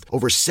given month,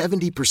 over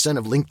 70%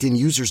 of LinkedIn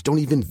users don't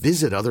even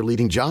visit other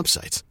leading job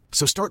sites.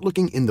 So start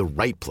looking in the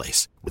right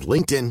place. With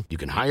LinkedIn, you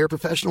can hire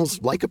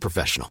professionals like a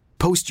professional.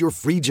 Post your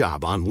free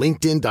job on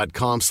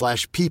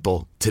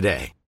linkedin.com/people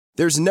today.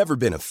 There's never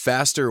been a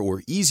faster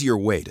or easier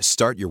way to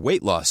start your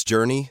weight loss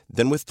journey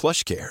than with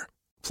PlushCare.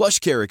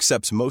 PlushCare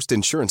accepts most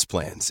insurance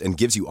plans and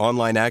gives you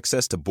online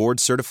access to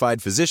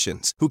board-certified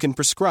physicians who can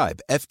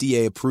prescribe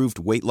FDA-approved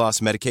weight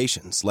loss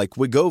medications like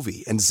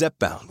Wegovy and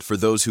Zepbound for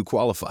those who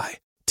qualify.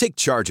 Take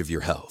charge of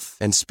your health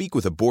and speak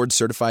with a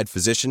board-certified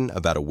physician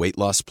about a weight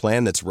loss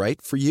plan that's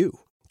right for you.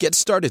 Get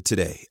started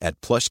today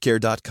at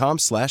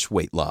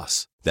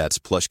plushcare.com/weight-loss. That's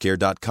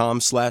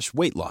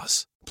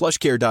plushcare.com/weight-loss.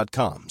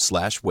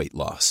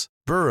 plushcare.com/weight-loss.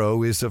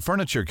 Burrow is a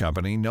furniture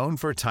company known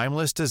for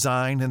timeless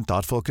design and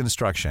thoughtful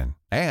construction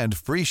and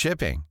free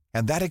shipping,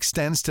 and that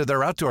extends to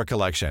their outdoor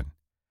collection.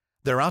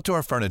 Their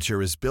outdoor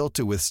furniture is built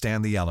to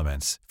withstand the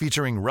elements,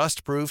 featuring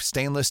rust-proof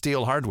stainless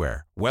steel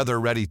hardware,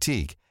 weather-ready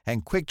teak,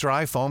 and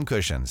quick-dry foam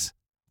cushions.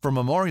 For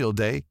Memorial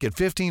Day, get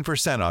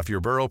 15% off your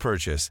Burrow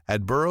purchase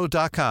at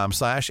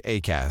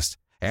burrow.com/acast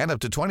and up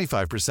to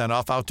 25%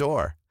 off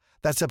outdoor.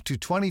 That's up to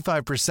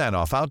 25%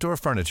 off outdoor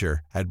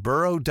furniture at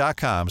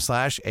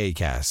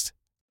burrow.com/ACAST.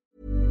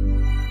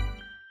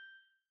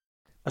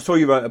 I saw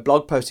you wrote a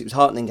blog post. It was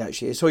heartening,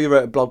 actually. I saw you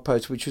wrote a blog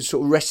post which was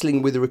sort of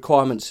wrestling with the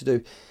requirements to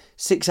do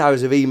 6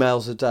 hours of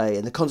emails a day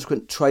and the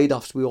consequent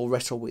trade-offs we all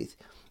wrestle with,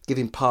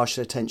 giving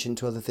partial attention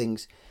to other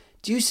things.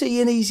 Do you see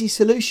an easy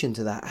solution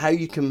to that? How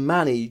you can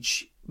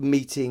manage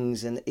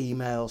meetings and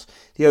emails,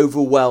 the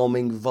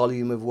overwhelming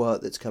volume of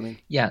work that's coming?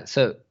 Yeah.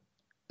 So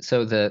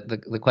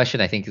the question,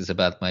 I think, is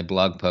about my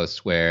blog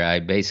post where I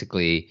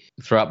basically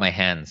throw up my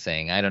hands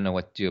saying, I don't know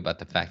what to do about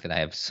the fact that I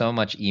have so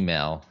much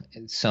email,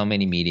 so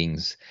many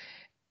meetings,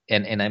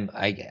 and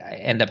I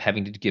end up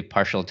having to give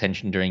partial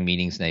attention during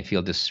meetings, and I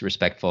feel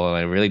disrespectful, and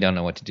I really don't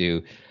know what to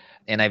do.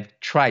 And I've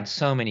tried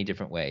so many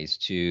different ways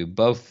to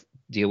both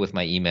deal with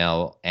my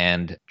email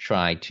and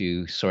try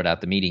to sort out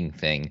the meeting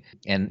thing.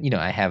 And,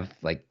 I have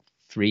like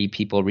 3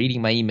 people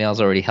reading my emails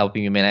already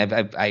helping me. I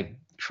mean, I've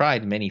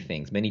tried many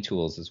things, many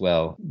tools as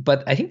well.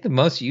 But I think the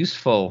most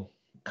useful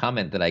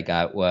comment that I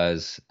got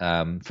was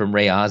from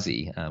Ray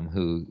Ozzie,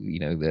 who,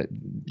 the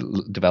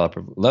developer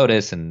of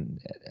Lotus and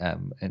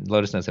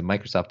Lotus Notes at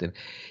Microsoft.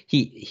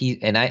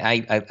 And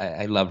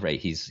I love Ray.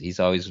 He's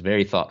always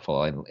very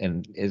thoughtful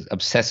and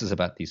obsesses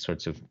about these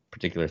sorts of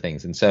particular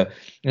things. And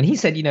he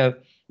said, you're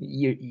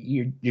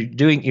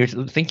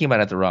thinking about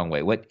it the wrong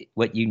way.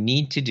 What you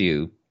need to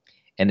do,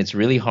 and it's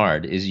really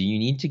hard, is you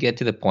need to get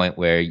to the point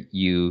where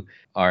you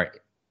are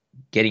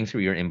getting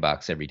through your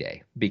inbox every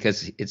day,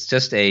 because it's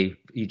just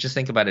you just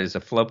think about it as a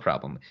flow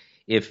problem.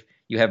 If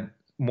you have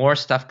more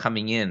stuff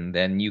coming in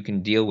than you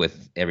can deal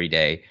with every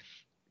day,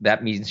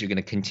 that means you're going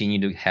to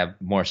continue to have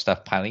more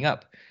stuff piling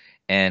up.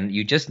 And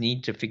you just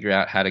need to figure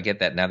out how to get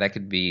that. Now, that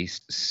could be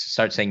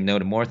start saying no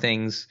to more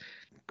things,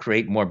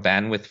 create more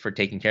bandwidth for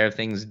taking care of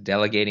things,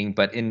 delegating.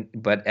 But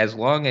as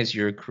long as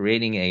you're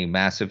creating a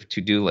massive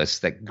to-do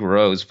list that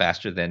grows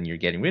faster than you're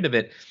getting rid of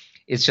it,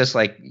 it's just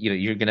like,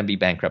 you're going to be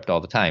bankrupt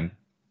all the time.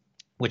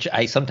 Which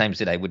I sometimes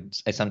did. I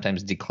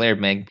sometimes declare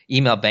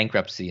email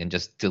bankruptcy and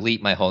just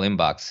delete my whole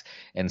inbox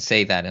and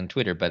say that on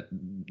Twitter. But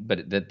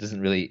that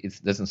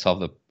doesn't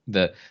solve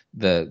the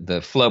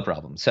flow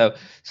problem. So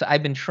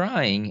I've been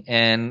trying,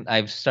 and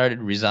I've started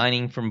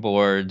resigning from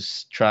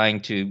boards,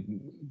 trying to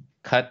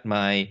cut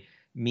my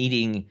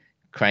meeting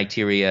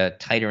criteria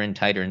tighter and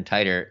tighter and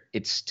tighter.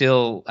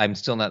 I'm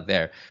still not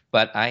there,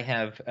 but I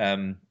have.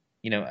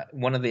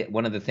 One of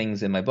the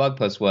things in my blog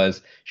post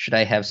was, should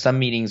I have some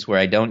meetings where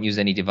I don't use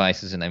any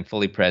devices and I'm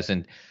fully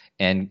present,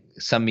 and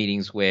some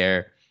meetings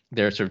where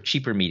they're sort of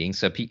cheaper meetings.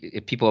 So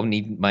if people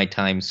need my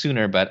time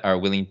sooner but are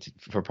willing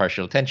for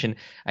partial attention,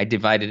 I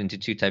divide it into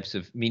 2 types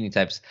of meeting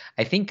types.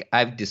 I think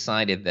I've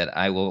decided that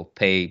I will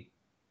pay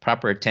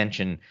proper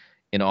attention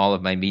in all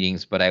of my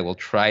meetings, but I will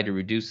try to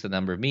reduce the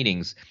number of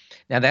meetings.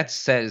 Now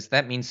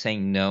that means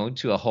saying no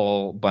to a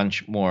whole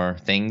bunch more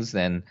things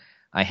than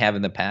I have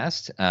in the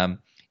past.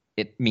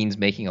 It means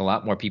making a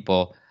lot more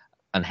people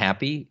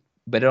unhappy.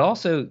 But it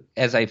also,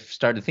 as I've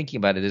started thinking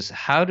about it, is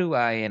how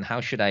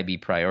should I be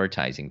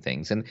prioritizing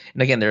things? And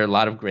again, there are a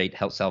lot of great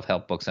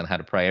self-help books on how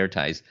to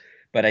prioritize.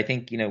 But I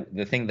think,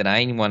 the thing that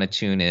I want to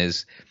tune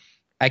is,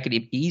 I could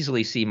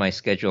easily see my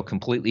schedule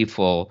completely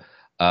full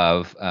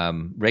of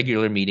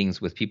regular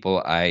meetings with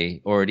people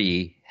I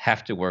already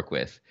have to work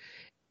with.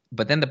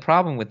 But then the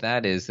problem with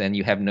that is then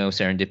you have no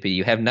serendipity.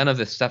 You have none of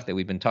the stuff that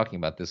we've been talking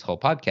about this whole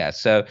podcast.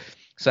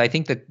 So I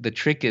think that the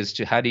trick is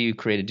to, how do you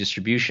create a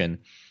distribution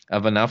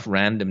of enough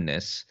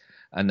randomness,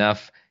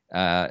 enough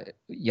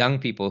young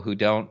people who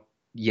don't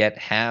yet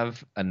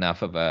have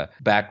enough of a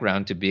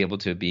background to be able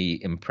to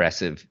be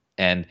impressive,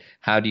 and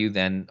how do you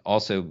then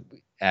also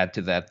add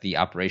to that the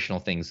operational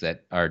things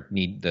that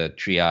need the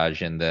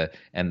triage and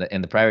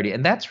the priority?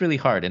 And that's really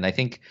hard. And I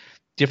think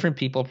different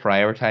people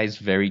prioritize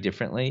very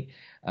differently.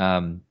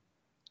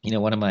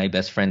 One of my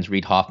best friends,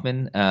 Reid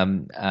Hoffman,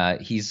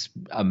 he's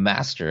a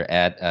master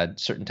at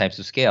certain types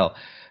of scale,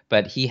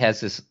 but he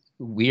has this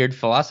weird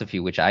philosophy,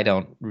 which I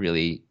don't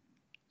really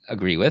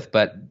agree with,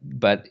 but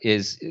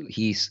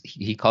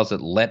he calls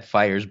it "let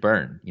fires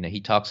burn."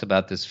 He talks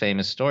about this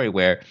famous story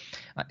where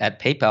at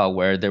PayPal,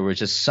 where there were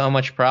just so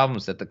much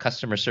problems that the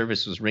customer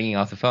service was ringing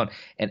off the phone,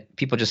 and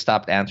people just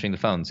stopped answering the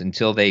phones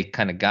until they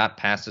kind of got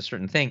past a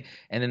certain thing,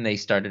 and then they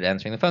started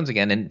answering the phones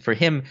again. And for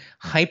him,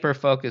 hyper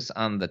focus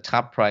on the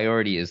top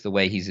priority is the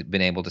way he's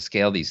been able to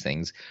scale these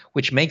things,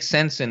 which makes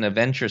sense in a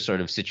venture sort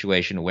of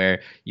situation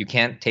where you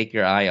can't take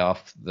your eye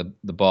off the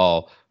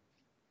ball,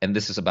 and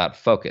this is about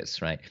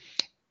focus, right?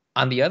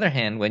 On the other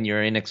hand, when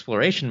you're in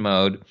exploration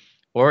mode,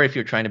 or if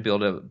you're trying to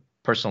build a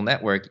personal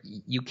network,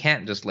 you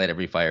can't just let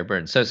every fire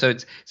burn. So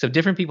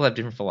different people have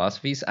different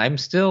philosophies. I'm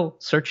still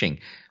searching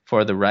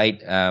for the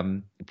right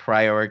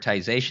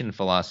prioritization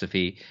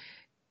philosophy.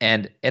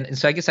 And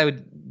so I guess I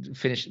would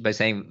finish by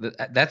saying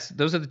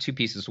those are the 2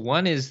 pieces.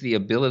 One is the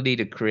ability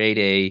to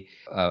create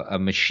a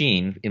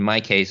machine, in my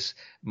case,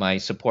 my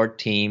support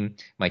team,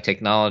 my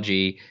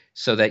technology,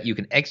 so that you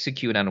can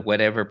execute on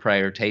whatever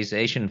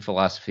prioritization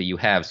philosophy you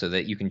have, so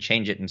that you can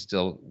change it and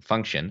still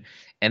function.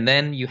 And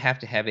then you have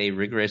to have a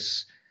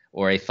rigorous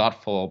or a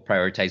thoughtful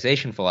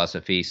prioritization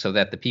philosophy so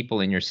that the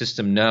people in your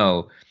system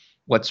know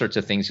what sorts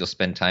of things you'll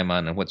spend time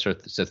on and what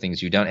sorts of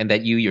things you don't, and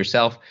that you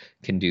yourself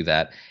can do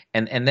that.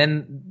 And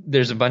then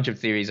there's a bunch of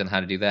theories on how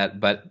to do that,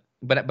 but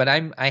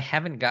I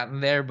haven't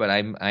gotten there, but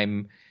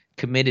I'm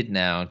committed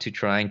now to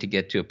trying to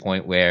get to a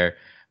point where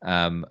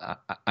I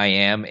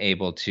am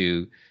able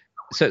to.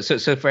 So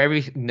for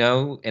every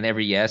no and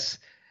every yes,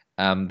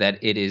 that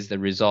it is the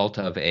result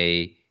of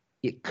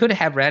it could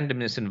have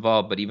randomness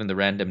involved, but even the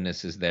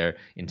randomness is there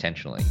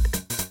intentionally.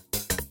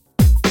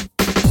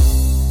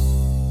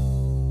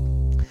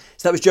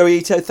 So that was Joey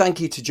Ito. Thank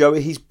you to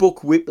Joey. His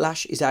book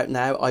Whiplash is out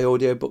now. I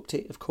audio booked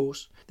it, of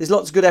course. There's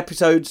lots of good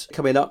episodes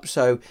coming up,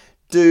 so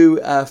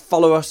do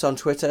follow us on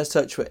Twitter.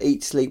 Search for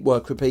Eat, Sleep,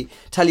 Work, Repeat.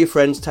 Tell your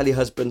friends, tell your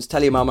husbands,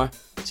 tell your mama.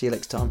 See you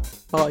next time.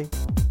 Bye.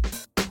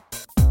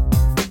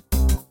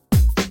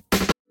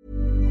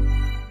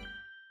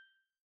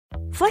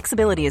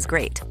 Flexibility is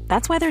great.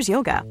 That's why there's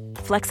yoga.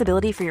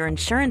 Flexibility for your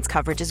insurance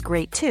coverage is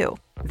great too.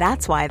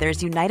 That's why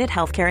there's United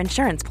Healthcare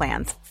Insurance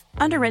Plans.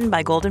 Underwritten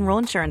by Golden Rule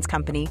Insurance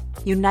Company,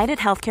 United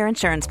Healthcare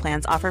Insurance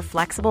Plans offer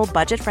flexible,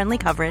 budget-friendly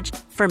coverage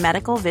for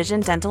medical,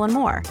 vision, dental, and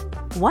more.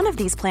 One of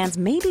these plans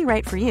may be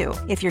right for you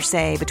if you're,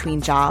 say,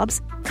 between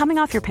jobs, coming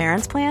off your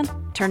parents' plan,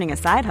 turning a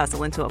side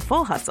hustle into a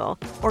full hustle,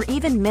 or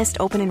even missed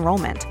open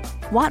enrollment.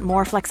 Want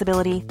more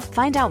flexibility?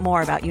 Find out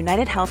more about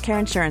United Healthcare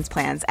Insurance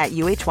Plans at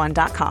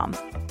uh1.com.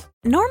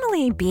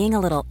 Normally, being a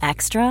little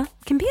extra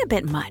can be a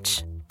bit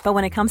much, but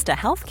when it comes to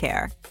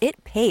healthcare,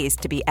 it pays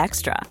to be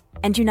extra.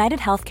 And United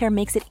Healthcare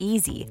makes it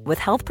easy with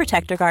Health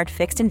Protector Guard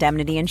fixed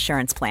indemnity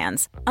insurance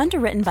plans.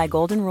 Underwritten by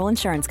Golden Rule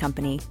Insurance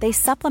Company, they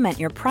supplement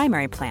your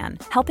primary plan,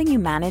 helping you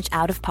manage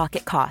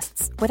out-of-pocket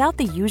costs without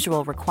the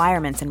usual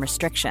requirements and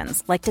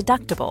restrictions like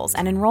deductibles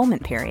and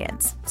enrollment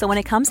periods. So when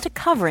it comes to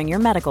covering your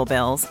medical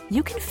bills,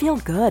 you can feel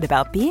good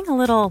about being a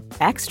little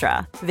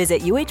extra.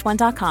 Visit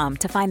uh1.com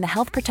to find the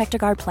Health Protector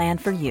Guard plan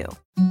for you.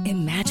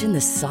 Imagine the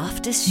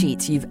softest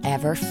sheets you've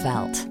ever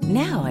felt.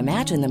 Now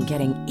imagine them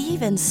getting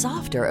even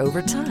softer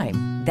over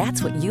time.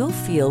 That's what you'll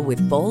feel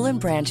with Boll &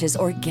 Branch's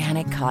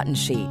organic cotton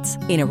sheets.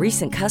 In a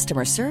recent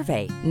customer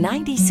survey,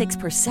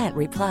 96%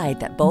 replied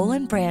that Boll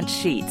 & Branch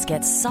sheets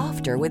get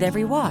softer with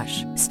every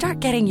wash. Start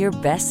getting your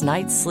best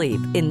night's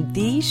sleep in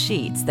these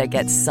sheets that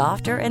get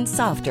softer and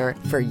softer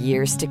for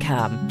years to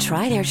come.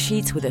 Try their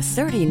sheets with a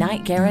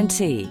 30-night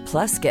guarantee.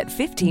 Plus, get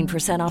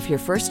 15% off your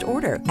first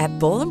order at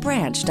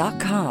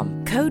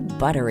bollandbranch.com. Code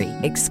BUTTERY.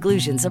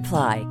 Exclusions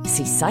apply.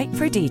 See site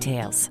for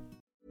details.